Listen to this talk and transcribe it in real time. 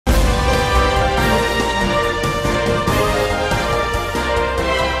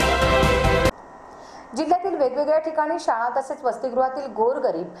वेगवेगळ्या ठिकाणी शाळा तसेच वसतिगृहातील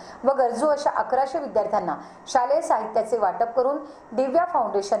गोरगरीब व गरजू अशा 1100 विद्यार्थ्यांना शालेय साहित्याचे वाटप करून दिव्या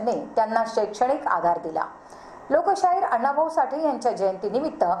फाउंडेशनने त्यांना शैक्षणिक आधार दिला। लोकशाहीर अण्णाभाऊ साठे यांच्या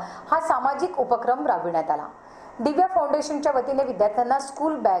जयंतीनिमित्त हा सामाजिक उपक्रम राबविण्यात आला। दिव्या फाउंडेशनच्या वतीने विद्यार्थ्यांना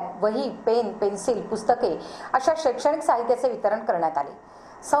स्कूल बॅग, वही, पेन, पेन्सिल, पुस्तके अशा शैक्षणिक साहित्याचे वितरण करण्यात आले।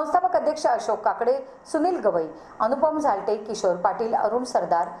 संस्थापक अध्यक्ष अशोक काकडे, सुनील गवई, अनुपम झालटे, किशोर पाटील, अरुण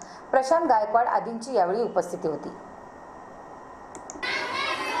सरदार, प्रशांत गायकवाड आदींची यावेळी उपस्थिती होती।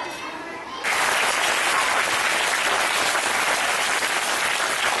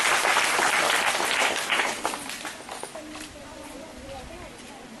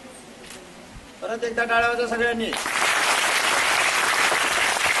 परत एकदा टाळ्या वाजवा सगळ्यांनी।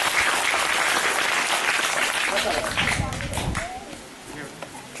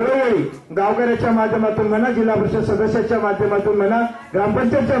 गावकऱ्याच्या माध्यमातून म्हणा, जिल्हा परिषद सदस्याच्या माध्यमातून म्हणा,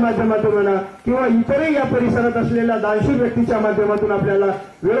 ग्रामपंचायतच्या माध्यमातून म्हणा किंवा इतरही या परिसरात असलेल्या दानशूर व्यक्तीच्या माध्यमातून आपल्याला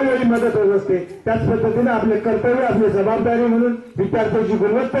वेळोवेळी मदत होत असते। त्याच पद्धतीने आपले कर्तव्य, आपली जबाबदारी म्हणून विद्यार्थ्यांची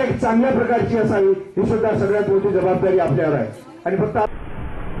गुणवत्ता एक चांगल्या प्रकारची असावी ही सुद्धा सगळ्यात मोठी जबाबदारी आपल्यावर आहे। आणि फक्त